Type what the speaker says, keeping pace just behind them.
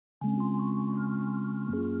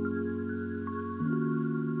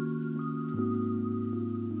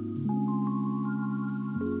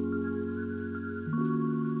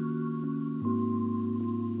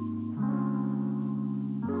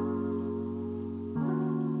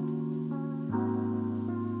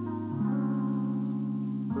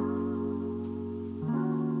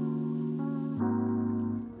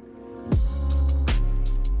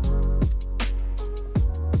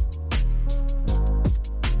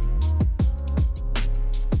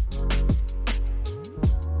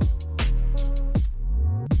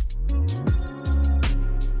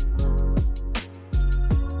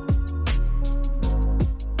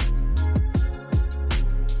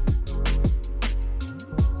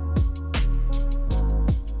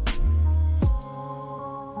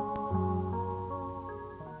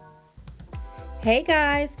Hey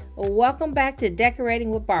guys, welcome back to Decorating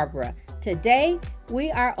with Barbara. Today we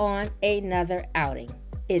are on another outing.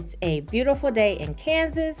 It's a beautiful day in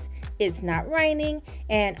Kansas, it's not raining,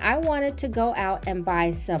 and I wanted to go out and buy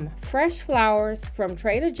some fresh flowers from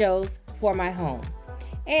TraderJoe's for my home.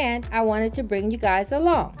 And I wanted to bring you guys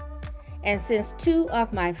along. And since two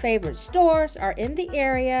of my favorite stores are in the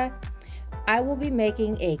area, I will be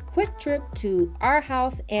making a quick trip to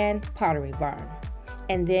Arhaus and Pottery Barn.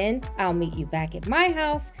 And then I'll meet you back at my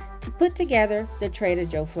house to put together the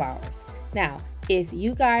TraderJoe flowers. Now, if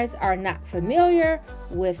you guys are not familiar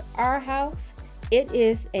with Arhaus, it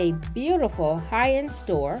is a beautiful high-end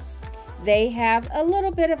store. They have a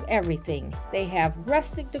little bit of everything. They have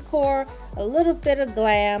rustic decor, a little bit of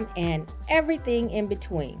glam, and everything in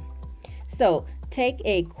between. So take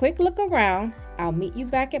a quick look around. I'll meet you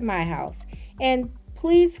back at my house. And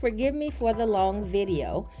please forgive me for the long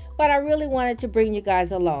video, but I really wanted to bring you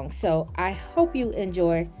guys along. So I hope you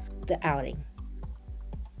enjoy the outing.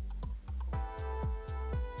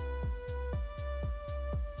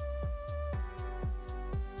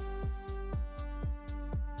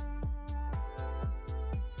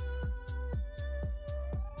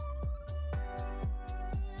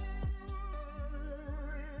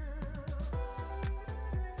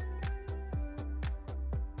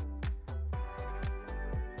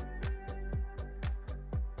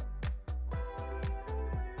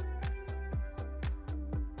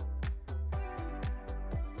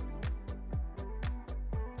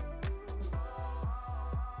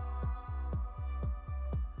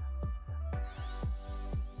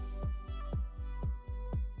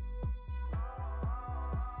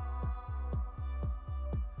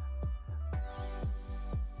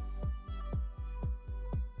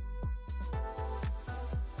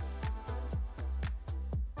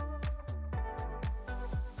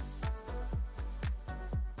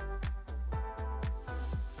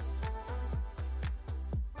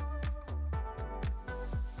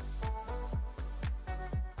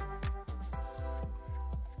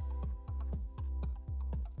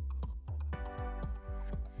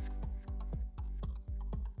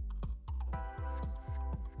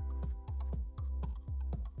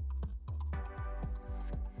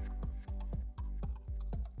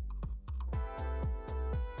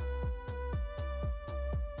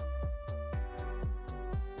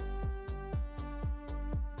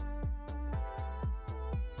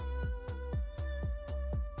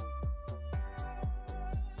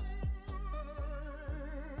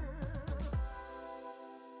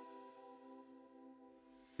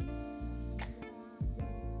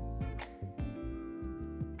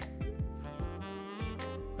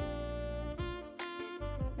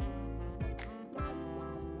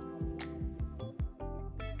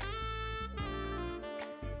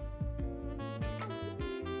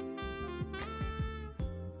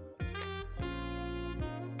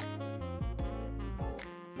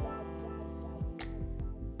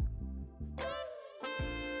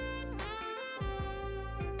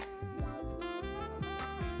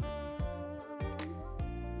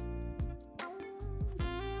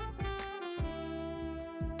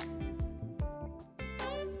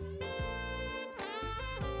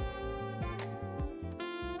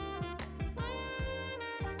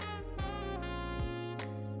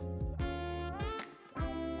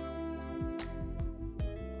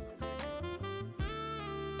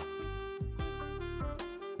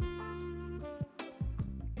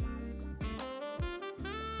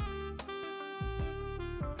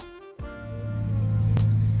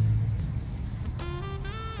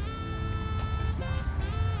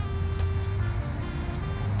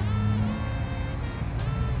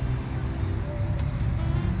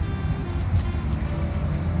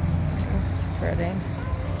 Pretty.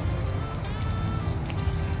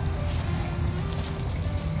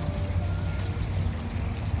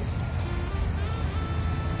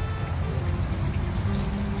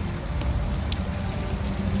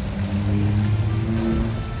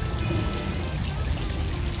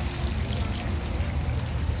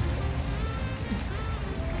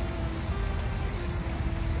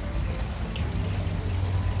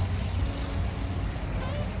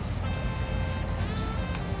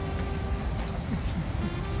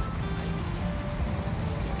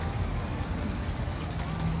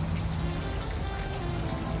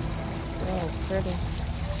 Oh, pretty.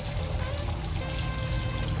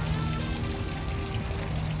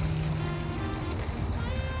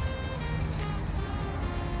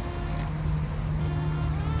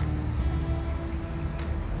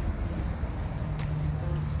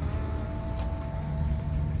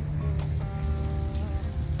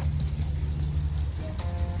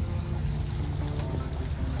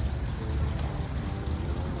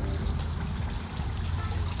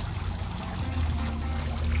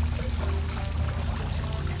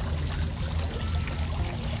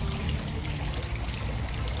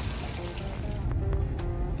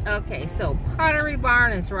 Okay, so Pottery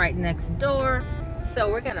Barn is right next door,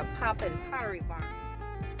 so we're gonna pop in Pottery Barn.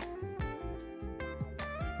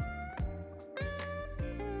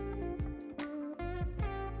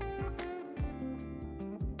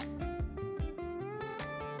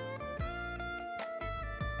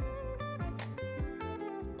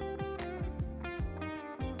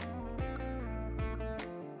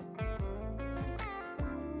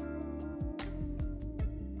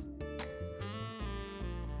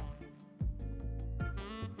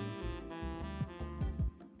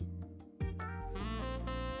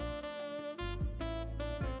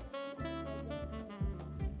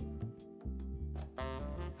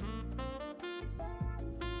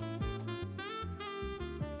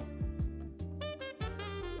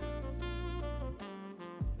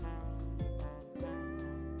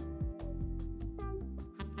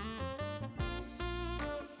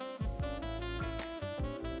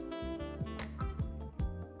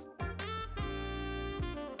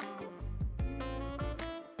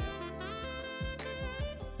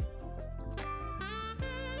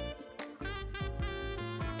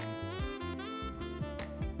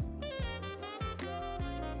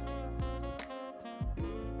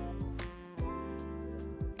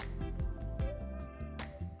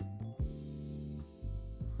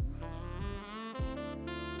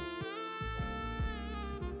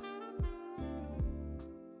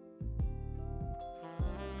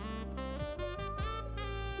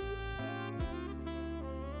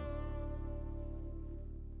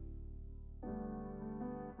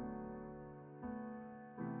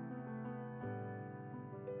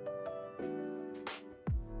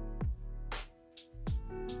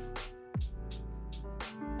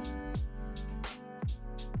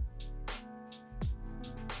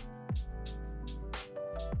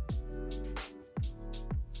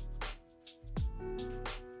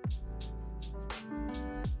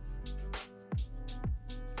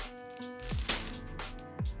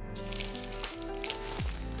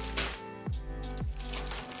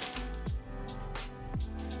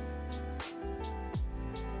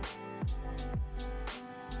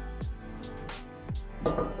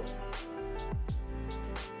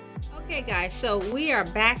 Okay guys, so we are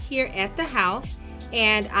back here at the house,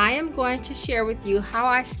 and I am going to share with you how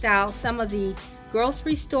I style some of the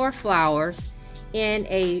grocery store flowers in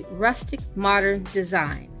a rustic modern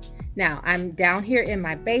design. Now I'm down here in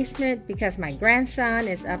my basement because my grandson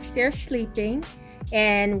is upstairs sleeping,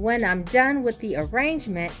 and when I'm done with the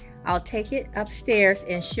arrangement, I'll take it upstairs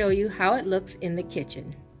and show you how it looks in the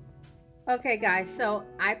kitchen. Okay guys, so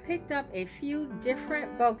I picked up a few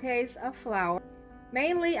different bouquets of flowers.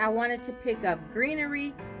 Mainly I wanted to pick up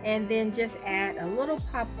greenery and then just add a little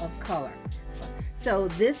pop of color. So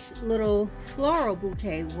this little floral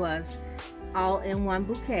bouquet was all in one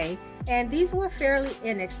bouquet, and these were fairly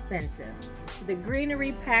inexpensive. The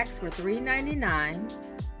greenery packs were $3.99,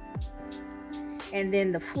 and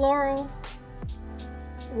then the floral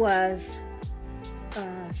was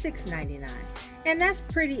 $6.99, and that's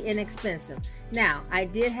pretty inexpensive. Now I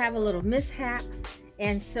did have a little mishap,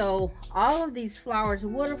 and so all of these flowers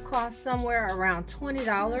would have cost somewhere around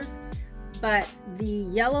 $20, but the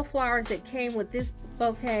yellow flowers that came with this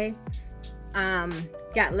bouquet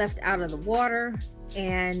got left out of the water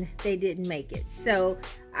and they didn't make it. So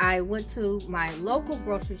I went to my local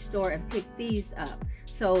grocery store and picked these up.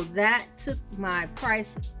 So that took my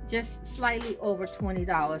price just slightly over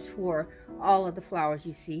 $20 for all of the flowers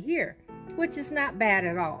you see here, which is not bad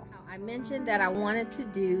at all. I mentioned that I wanted to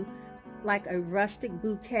do like a rustic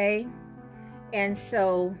bouquet, and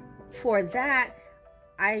so for that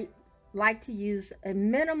I like to use a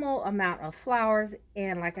minimal amount of flowers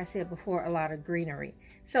and, like I said before, a lot of greenery.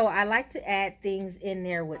 So I like to add things in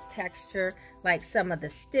there with texture, like some of the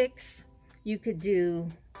sticks. You could do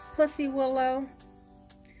pussy willow,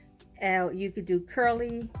 you could do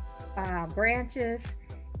curly branches,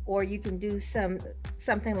 or you can do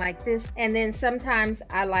something like this. And then sometimes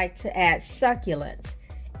I like to add succulents,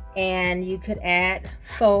 and you could add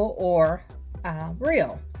faux or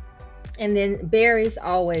real. And then berries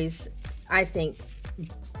always, I think,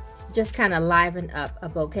 just kind of liven up a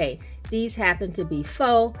bouquet. These happen to be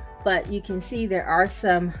faux, but you can see there are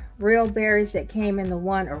some real berries that came in the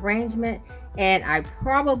one arrangement, and I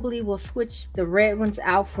probably will switch the red ones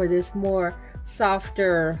out for this more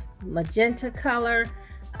softer magenta color,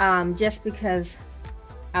 just because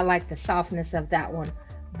I like the softness of that one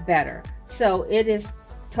better. So it is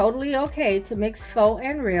totally okay to mix faux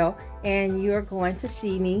and real, and you're going to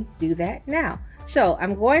see me do that now. So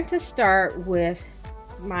I'm going to start with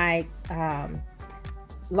my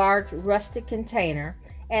large rustic container,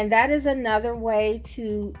 and that is another way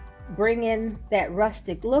to bring in that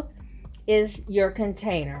rustic look is your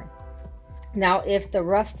container. Now, if the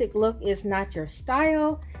rustic look is not your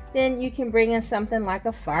style, then you can bring in something like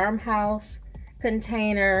a farmhouse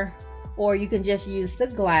container, or you can just use the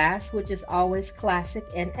glass, which is always classic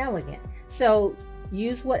and elegant. So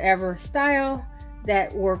use whatever style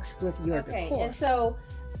that works with your decor. And so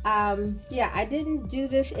yeah, I didn't do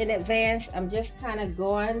this in advance. I'm just kind of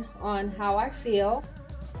going on how I feel,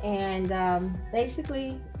 and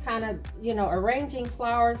basically kind of, you know, arranging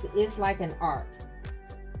flowers is like an art.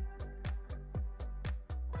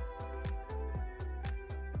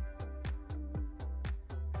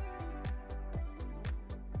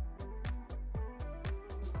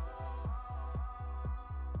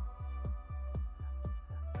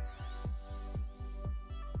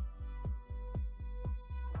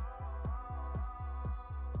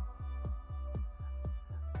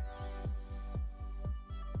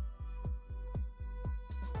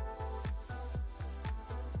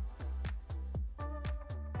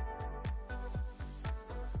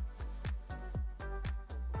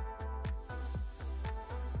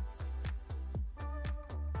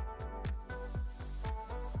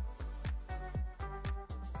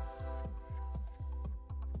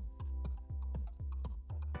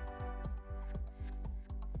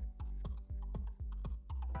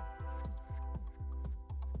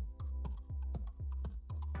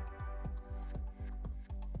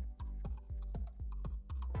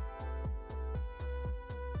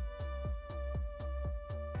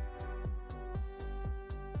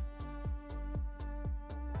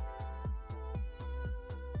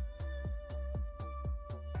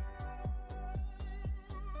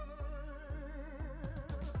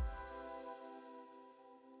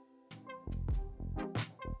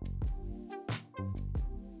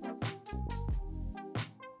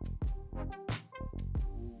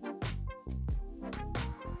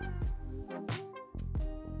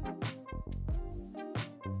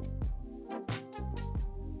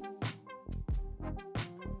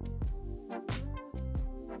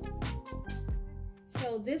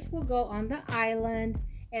 So this will go on the island,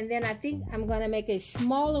 and then I think I'm going to make a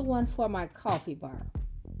smaller one for my coffee bar.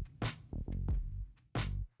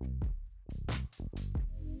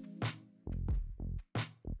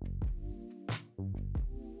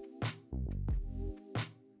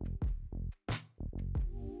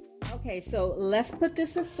 Okay, so let's put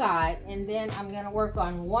this aside, and then I'm going to work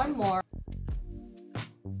on one more.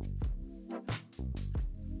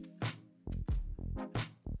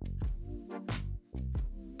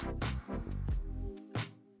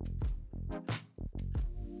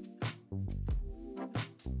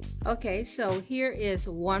 Okay, so here is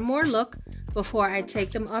one more look before I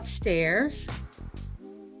take them upstairs.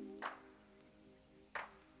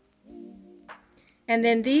 And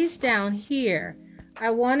then these down here,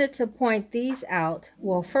 I wanted to point these out.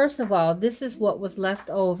 Well, first of all, this is what was left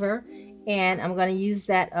over, and I'm going to use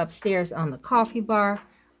that upstairs on the coffee bar.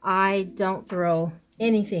 I don't throw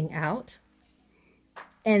anything out.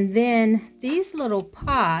 And then these little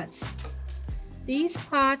pots, these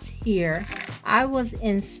pots here, I was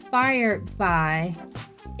inspired by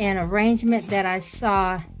an arrangement that I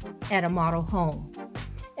saw at a model home.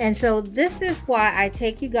 And so this is why I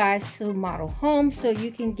take you guys to model homes, so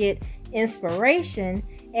you can get inspiration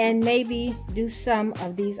and maybe do some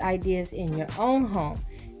of these ideas in your own home.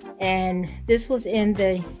 And this was in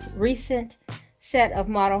the recent set of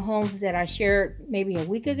model homes that I shared maybe a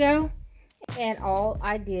week ago. And all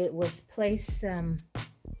I did was place some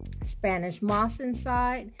Spanish moss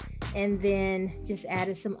inside, and then just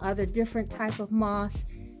added some other different type of moss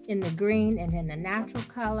in the green and then the natural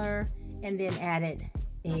color, and then added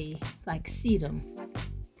a like sedum,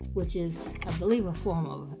 which is, I believe, a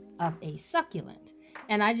form of a succulent.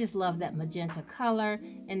 And I just love that magenta color.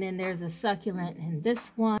 And then there's a succulent in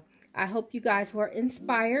this one. I hope you guys were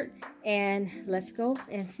inspired, and let's go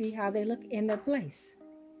and see how they look in their place.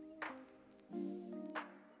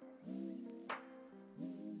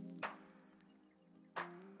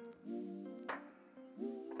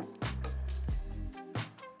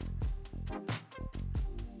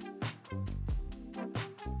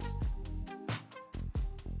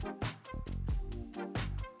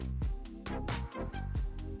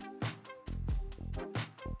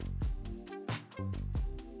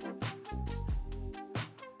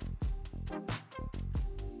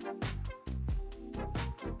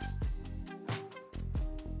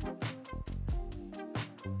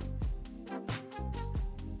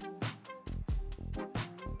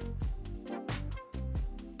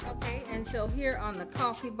 Okay, and so here on the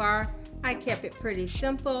coffee bar, I kept it pretty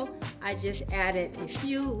simple. I just added a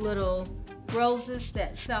few little roses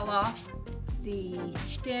that fell off the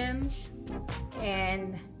stems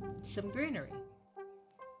and some greenery.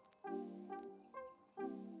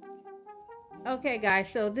 Okay guys,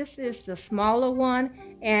 so this is the smaller one,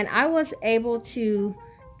 and I was able to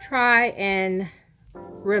try and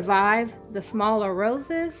revive the smaller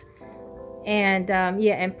roses and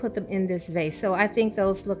yeah, and put them in this vase. So I think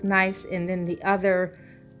those look nice, and then the other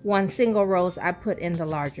one single rose I put in the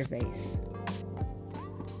larger vase.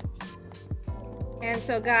 And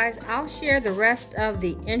so guys, I'll share the rest of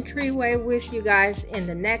the entryway with you guys in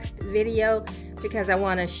the next video, because I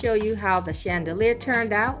want to show you how the chandelier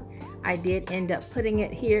turned out. I did end up putting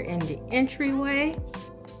it here in the entryway,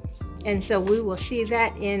 and so we will see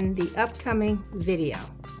that in the upcoming video.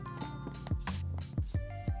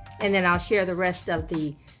 And then I'll share the rest of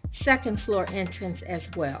the second floor entrance as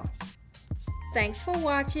well. Thanks for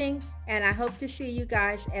watching, and I hope to see you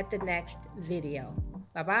guys at the next video.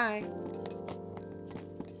 Bye-bye.